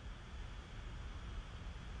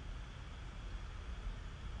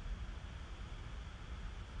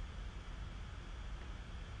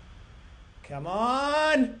 Come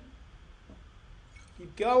on.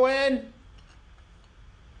 Keep going.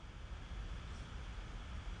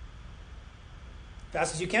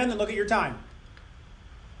 Fast as you can, then look at your time.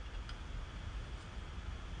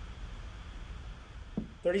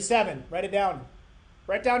 37. Write it down.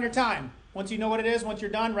 Write down your time. Once you know what it is, once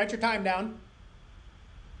you're done, write your time down.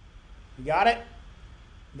 You got it?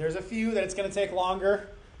 There's a few that it's going to take longer.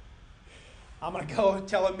 I'm going to go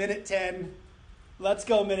until a minute 10. Let's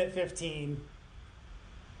go minute 15.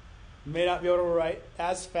 You may not be able to write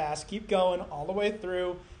as fast. Keep going all the way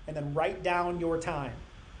through and then write down your time.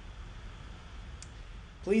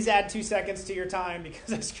 Please add 2 seconds to your time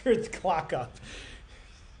because I screwed the clock up.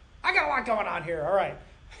 I got a lot going on here. All right.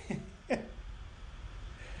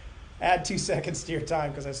 Add 2 seconds to your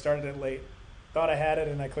time because I started it late. Thought I had it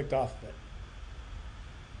and I clicked off of it.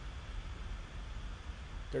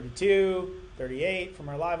 32, 38 from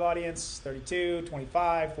our live audience, 32,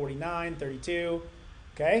 25, 49, 32.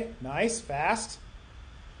 Okay, nice, fast.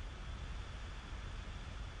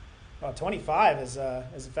 Well, 25 is the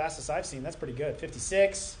fastest I've seen. That's pretty good.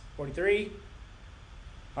 56, 43.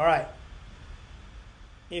 All right.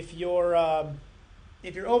 If you're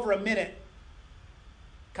over a minute,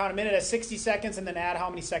 count a minute as 60 seconds and then add how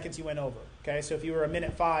many seconds you went over. Okay, so if you were a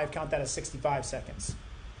minute 5, count that as 65 seconds.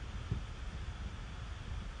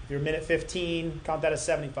 If you're a minute 15, count that as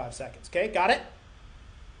 75 seconds. Okay, got it?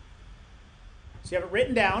 So you have it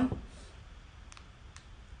written down.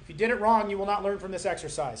 If you did it wrong, you will not learn from this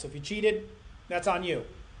exercise. So if you cheated, that's on you.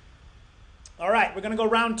 All right, we're going to go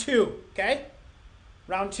round 2, okay?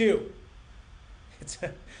 Round 2.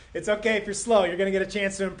 It's okay if you're slow. You're going to get a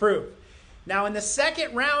chance to improve. Now, in the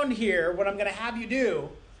second round here, what I'm going to have you do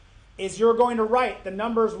is you're going to write the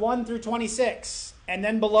numbers 1 through 26. And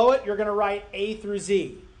then below it, you're going to write A through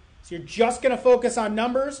Z. So you're just going to focus on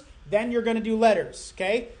numbers. Then you're going to do letters,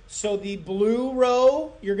 okay? So the blue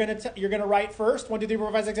row, you're going to write first. 1, 2, 3,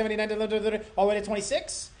 4, 5, 6, 7, 8, 9, all the way to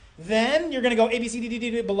 26. Then you're going to go A, B, C, D, D,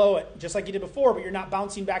 D, D below it, just like you did before, but you're not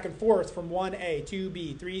bouncing back and forth from 1A,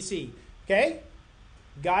 2B, 3C, okay?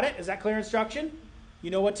 Got it? Is that clear instruction?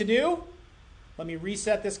 You know what to do? Let me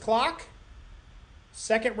reset this clock.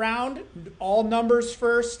 Second round, all numbers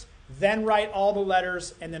first, then write all the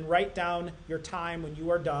letters, and then write down your time when you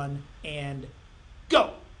are done, and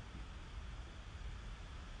go.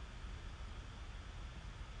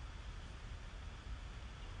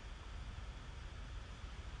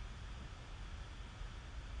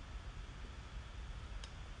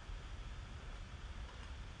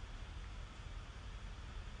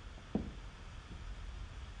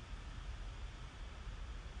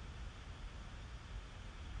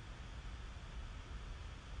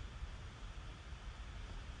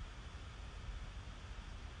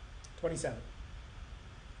 $27.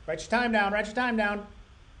 Write your time down. Write your time down.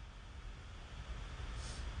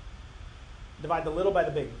 Divide the little by the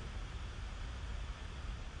big.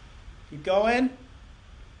 Keep going.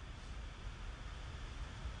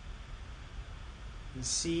 And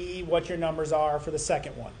see what your numbers are for the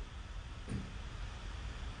second one.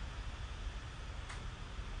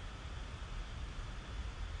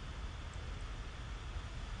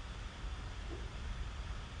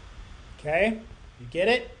 Okay, you get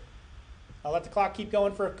it? I'll let the clock keep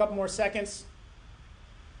going for a couple more seconds.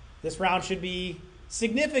 This round should be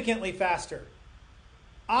significantly faster.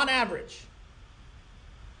 On average,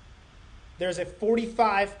 there's a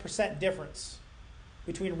 45% difference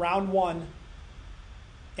between round 1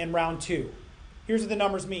 and round 2. Here's what the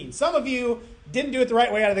numbers mean. Some of you didn't do it the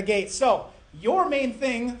right way out of the gate. So your main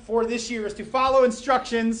thing for this year is to follow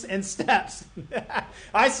instructions and steps.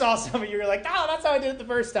 I saw some of you were like, oh, that's how I did it the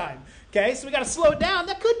first time. Okay, so we got to slow it down.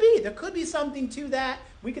 There could be something to that.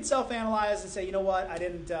 We could self-analyze and say, you know what, I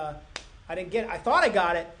didn't get it. I thought I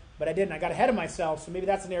got it, but I didn't. I got ahead of myself, so maybe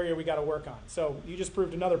that's an area we got to work on. So you just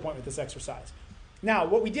proved another point with this exercise. Now,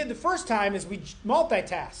 what we did the first time is we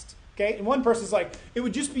multitasked. Okay, and one person's like, it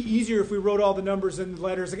would just be easier if we wrote all the numbers and the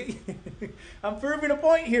letters. I'm proving a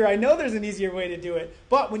point here. I know there's an easier way to do it.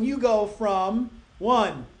 But when you go from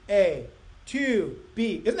 1A,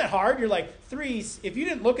 2B, isn't that hard? You're like 3. If you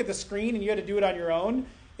didn't look at the screen and you had to do it on your own,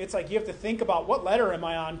 it's like you have to think about what letter am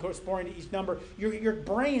I on corresponding to each number. Your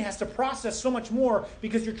brain has to process so much more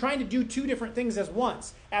because you're trying to do 2 different things at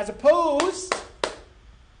once. As opposed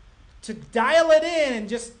to dial it in and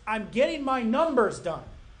just, I'm getting my numbers done.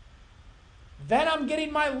 Then I'm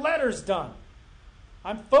getting my letters done.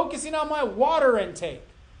 I'm focusing on my water intake.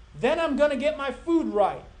 Then I'm going to get my food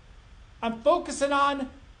right. I'm focusing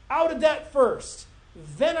on out of debt first.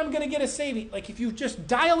 Then I'm going to get a saving. Like if you just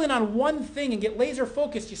dial in on one thing and get laser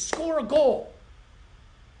focused, you score a goal.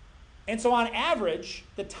 And so on average,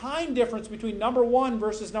 the time difference between number 1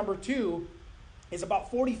 versus number 2 is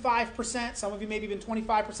about 45%. Some of you maybe even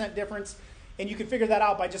 25% difference. And you can figure that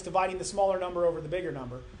out by just dividing the smaller number over the bigger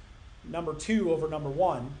number. Number 2 over number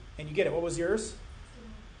 1, and you get it. What was yours?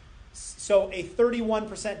 So a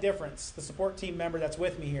 31% difference, the support team member that's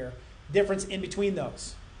with me here, difference in between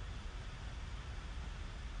those.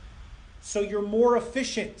 So you're more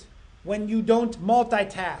efficient when you don't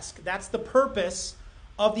multitask. That's the purpose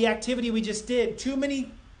of the activity we just did.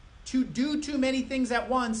 To do too many things at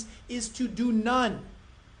once is to do none.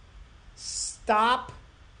 Stop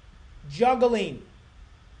juggling.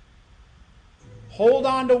 Hold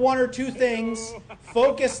on to 1 or 2 things.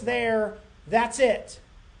 Focus there. That's it.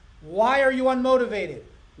 Why are you unmotivated?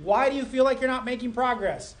 Why do you feel like you're not making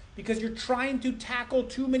progress? Because you're trying to tackle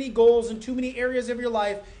too many goals in too many areas of your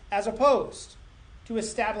life as opposed to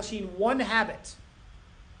establishing one habit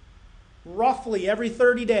roughly every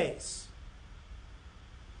 30 days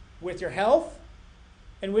with your health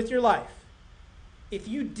and with your life. If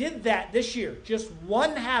you did that this year, just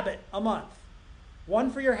one habit a month,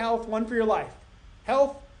 one for your health, one for your life.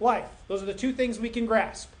 Health, life. Those are the 2 things we can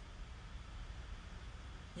grasp.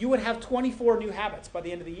 You would have 24 new habits by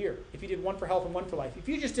the end of the year if you did one for health and one for life. If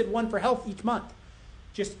you just did one for health each month,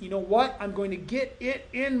 just, you know what? I'm going to get it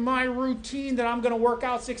in my routine that I'm going to work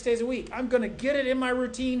out 6 days a week. I'm going to get it in my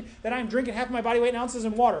routine that I'm drinking half my body weight in ounces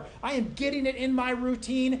in water. I am getting it in my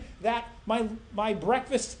routine that my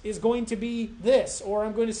breakfast is going to be this, or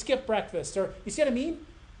I'm going to skip breakfast. Or you see what I mean?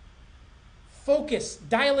 Focus.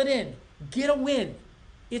 Dial it in. Get a win.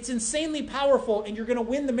 It's insanely powerful, and you're going to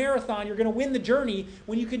win the marathon. You're going to win the journey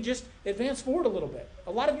when you can just advance forward a little bit.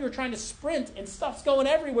 A lot of you are trying to sprint, and stuff's going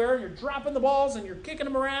everywhere, and you're dropping the balls, and you're kicking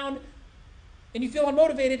them around, and you feel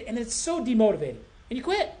unmotivated, and it's so demotivating. And you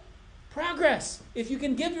quit. Progress. If you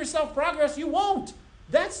can give yourself progress, you won't.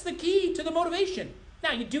 That's the key to the motivation.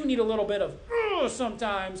 Now, you do need a little bit of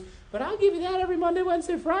sometimes, but I'll give you that every Monday,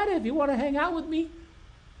 Wednesday, Friday if you want to hang out with me.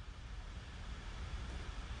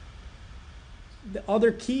 The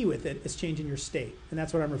other key with it is changing your state, and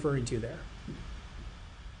that's what I'm referring to there.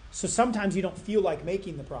 So sometimes you don't feel like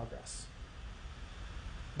making the progress.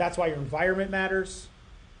 That's why your environment matters.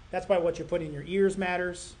 That's why what you're putting in your ears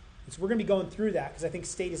matters. And so we're going to be going through that because I think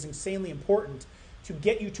state is insanely important to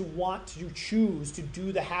get you to want to choose to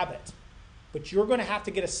do the habit. But you're going to have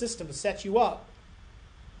to get a system to set you up.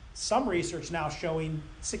 Some research now showing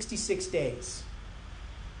 66 days.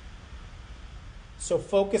 So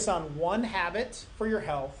focus on one habit for your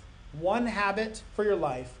health, one habit for your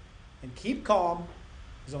life, and keep calm.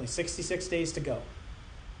 There's only 66 days to go.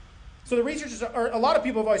 So the researchers a lot of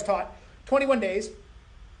people have always taught 21 days.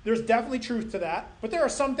 There's definitely truth to that, but there are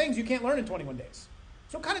some things you can't learn in 21 days.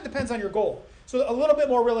 So it kind of depends on your goal. So a little bit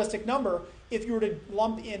more realistic number, if you were to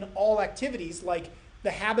lump in all activities, like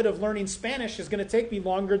the habit of learning Spanish is going to take me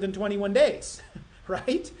longer than 21 days,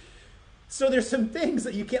 right? So there's some things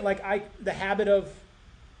that you can't, the habit of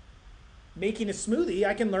making a smoothie,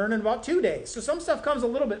 I can learn in about 2 days. So some stuff comes a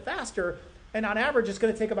little bit faster, and on average, it's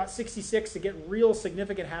going to take about 66 to get real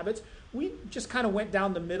significant habits. We just kind of went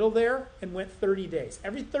down the middle there and went 30 days.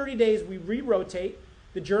 Every 30 days, we re-rotate.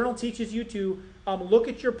 The journal teaches you to look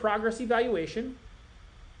at your progress evaluation,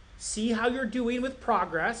 see how you're doing with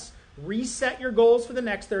progress, reset your goals for the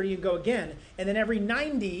next 30 and go again. And then every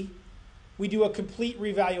 90, we do a complete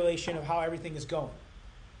reevaluation of how everything is going.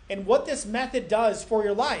 And what this method does for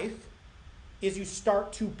your life is you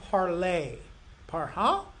start to parlay.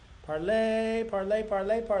 Parlay, parlay,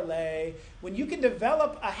 parlay, parlay. When you can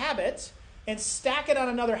develop a habit and stack it on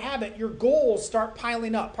another habit, your goals start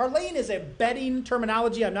piling up. Parlaying is a betting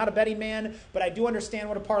terminology. I'm not a betting man, but I do understand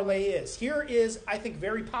what a parlay is. Here is, I think,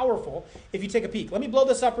 very powerful if you take a peek. Let me blow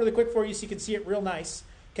this up really quick for you so you can see it real nice.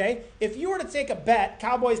 Okay? If you were to take a bet,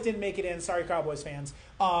 Cowboys didn't make it in. Sorry, Cowboys fans.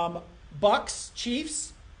 Bucks,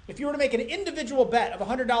 Chiefs. If you were to make an individual bet of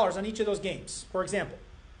 $100 on each of those games, for example,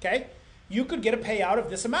 okay, you could get a payout of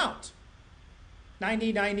this amount.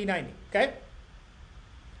 90, 90, 90, okay?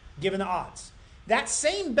 Given the odds. That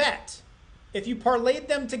same bet, if you parlayed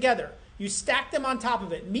them together, you stacked them on top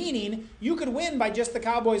of it, meaning you could win by just the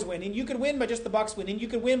Cowboys winning, you could win by just the Bucks winning, you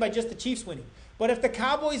could win by just the Chiefs winning. But if the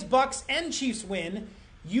Cowboys, Bucks, and Chiefs win,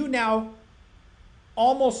 you now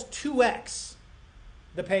almost 2x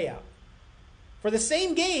the payout. For the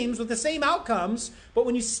same games with the same outcomes, but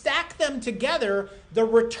when you stack them together, the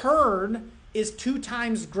return is 2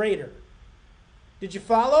 times greater. Did you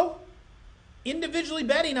follow? Individually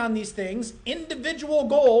betting on these things, individual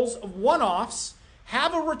goals of one-offs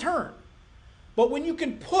have a return. But when you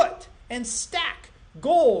can put and stack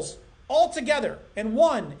goals all together, and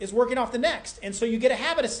one is working off the next, and so you get a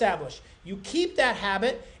habit established, you keep that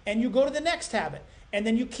habit and you go to the next habit, and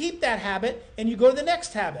then you keep that habit and you go to the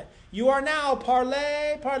next habit. You are now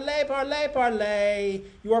parlay, parlay, parlay, parlay.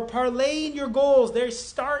 You are parlaying your goals. They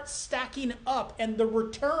start stacking up, and the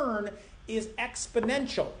return is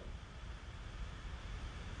exponential.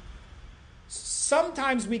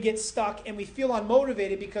 Sometimes we get stuck and we feel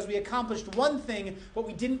unmotivated because we accomplished one thing, but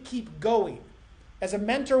we didn't keep going. As a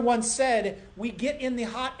mentor once said, we get in the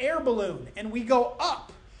hot air balloon and we go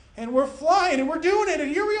up and we're flying and we're doing it, and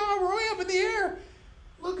here we are, we're way up in the air.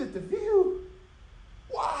 Look at the view.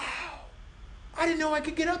 Wow. I didn't know I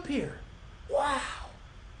could get up here. Wow.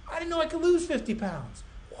 I didn't know I could lose 50 pounds.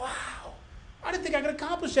 Wow. I didn't think I could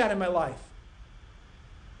accomplish that in my life.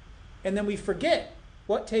 And then we forget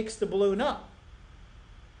what takes the balloon up.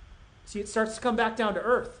 See, it starts to come back down to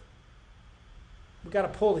earth. We've got to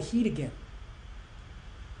pull the heat again.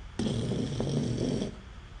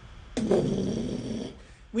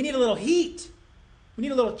 We need a little heat. We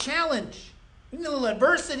need a little challenge. We need a little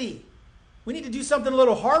adversity. We need to do something a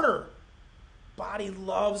little harder. Body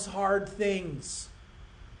loves hard things.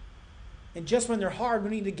 And just when they're hard, we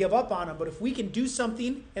need to give up on them. But if we can do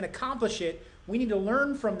something and accomplish it, we need to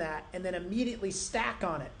learn from that and then immediately stack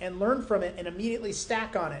on it, and learn from it and immediately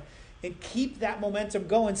stack on it, and keep that momentum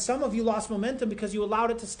going. Some of you lost momentum because you allowed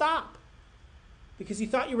it to stop, because you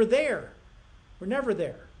thought you were there. We're never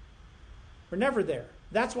there. We're never there.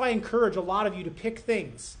 That's why I encourage a lot of you to pick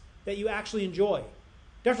things that you actually enjoy.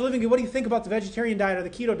 Dr. Livinggood, what do you think about the vegetarian diet or the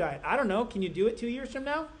keto diet? I don't know. Can you do it 2 years from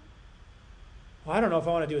now? Well, I don't know if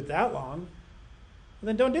I want to do it that long.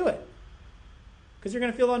 then don't do it. Because you're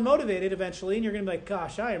going to feel unmotivated eventually, and you're going to be like,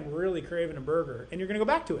 gosh, I am really craving a burger. And you're going to go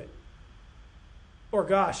back to it. Or,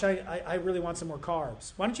 gosh, I really want some more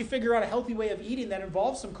carbs. Why don't you figure out a healthy way of eating that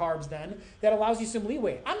involves some carbs then, that allows you some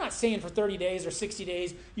leeway? I'm not saying for 30 days or 60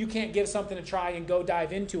 days you can't give something a try and go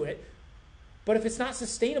dive into it. But if it's not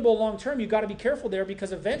sustainable long term, you've got to be careful there,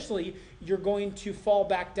 because eventually you're going to fall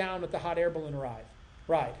back down with the hot air balloon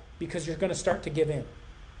ride because you're going to start to give in.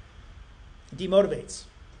 It demotivates.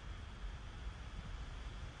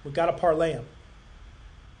 We've got to parlay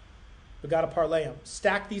them.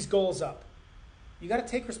 Stack these goals up. You got to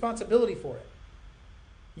take responsibility for it.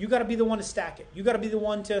 You got to be the one to stack it. You got to be the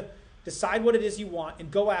one to decide what it is you want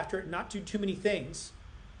and go after it, not do too many things,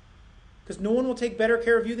 because no one will take better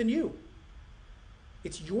care of you than you.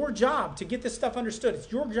 It's your job to get this stuff understood.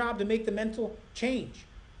 It's your job to make the mental change.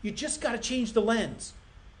 You just got to change the lens.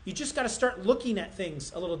 You just got to start looking at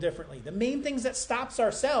things a little differently. The main things that stops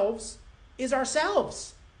ourselves is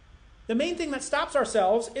ourselves. The main thing that stops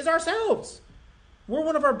ourselves is ourselves. We're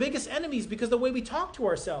one of our biggest enemies because of the way we talk to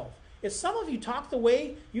ourselves. If some of you talk the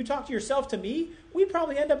way you talk to yourself to me, we'd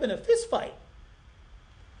probably end up in a fist fight.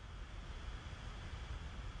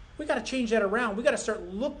 We got to change that around. We got to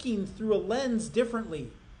start looking through a lens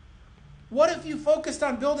differently. What if you focused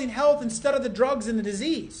on building health instead of the drugs and the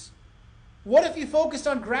disease? What if you focused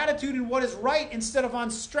on gratitude and what is right instead of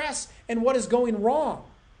on stress and what is going wrong?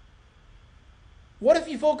 What if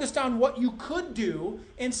you focused on what you could do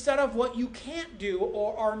instead of what you can't do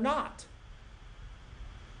or are not?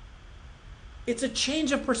 It's a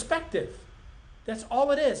change of perspective. That's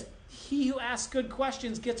all it is. He who asks good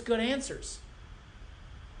questions gets good answers.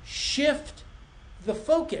 Shift the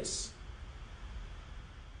focus.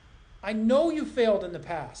 I know you failed in the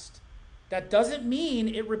past. That doesn't mean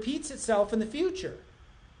it repeats itself in the future.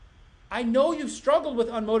 I know you've struggled with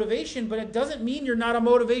unmotivation, but it doesn't mean you're not a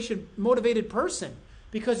motivated person,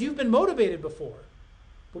 because you've been motivated before.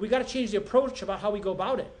 But we got to change the approach about how we go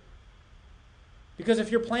about it. Because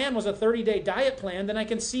if your plan was a 30-day diet plan, then I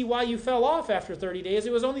can see why you fell off after 30 days.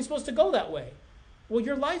 It was only supposed to go that way. Well,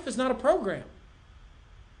 your life is not a program.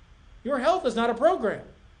 Your health is not a program.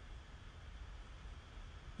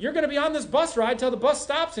 You're going to be on this bus ride till the bus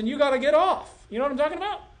stops and you got to get off. You know what I'm talking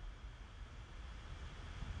about?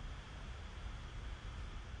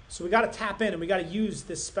 So we got to tap in and we got to use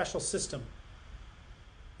this special system.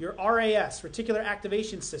 Your RAS, reticular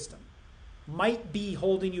activation system, might be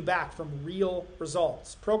holding you back from real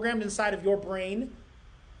results. Programmed inside of your brain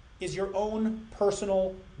is your own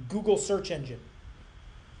personal Google search engine.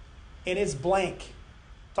 It is blank.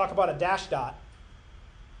 Talk about a dash dot.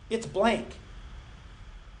 It's blank.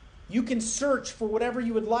 You can search for whatever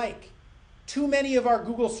you would like. Too many of our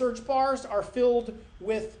Google search bars are filled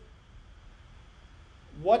with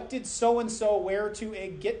what did so-and-so wear to a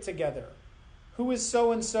get-together? Who is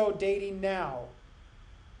so-and-so dating now?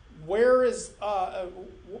 Where is,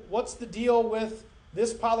 what's the deal with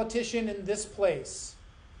this politician in this place?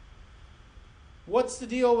 What's the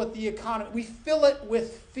deal with the economy? We fill it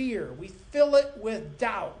with fear. We fill it with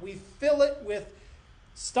doubt. We fill it with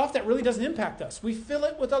stuff that really doesn't impact us. We fill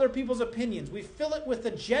it with other people's opinions. We fill it with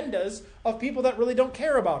agendas of people that really don't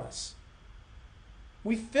care about us.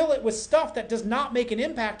 We fill it with stuff that does not make an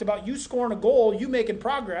impact about you scoring a goal, you making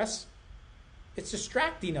progress. It's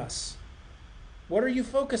distracting us. What are you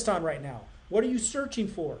focused on right now? What are you searching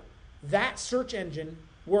for? That search engine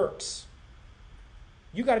works.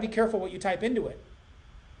 You got to be careful what you type into it.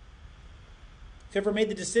 If you ever made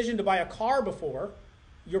the decision to buy a car before,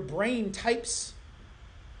 your brain types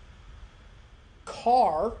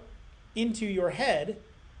car into your head,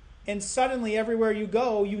 and suddenly everywhere you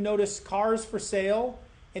go, you notice cars for sale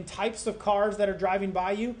and types of cars that are driving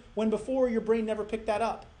by you, when before your brain never picked that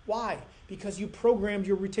up. Why? Because you programmed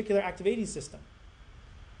your reticular activating system.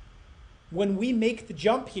 When we make the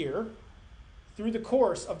jump here, through the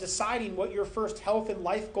course of deciding what your first health and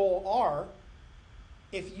life goal are,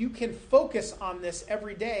 if you can focus on this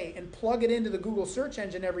every day and plug it into the Google search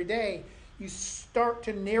engine every day, you start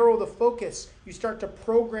to narrow the focus. You start to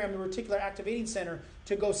program the reticular activating center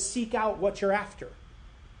to go seek out what you're after.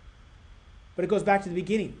 But it goes back to the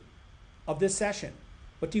beginning of this session.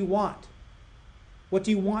 What do you want? What do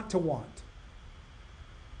you want to want?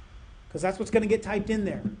 Because that's what's going to get typed in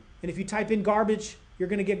there. And if you type in garbage, you're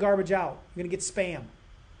going to get garbage out. You're going to get spam.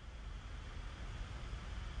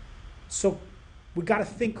 So we've got to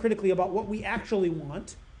think critically about what we actually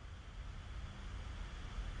want.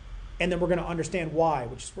 And then we're going to understand why,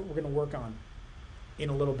 which is what we're going to work on in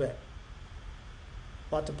a little bit.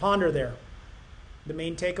 A lot to ponder there. The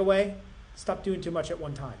main takeaway, stop doing too much at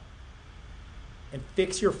one time. and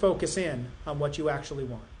fix your focus in on what you actually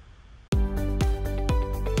want.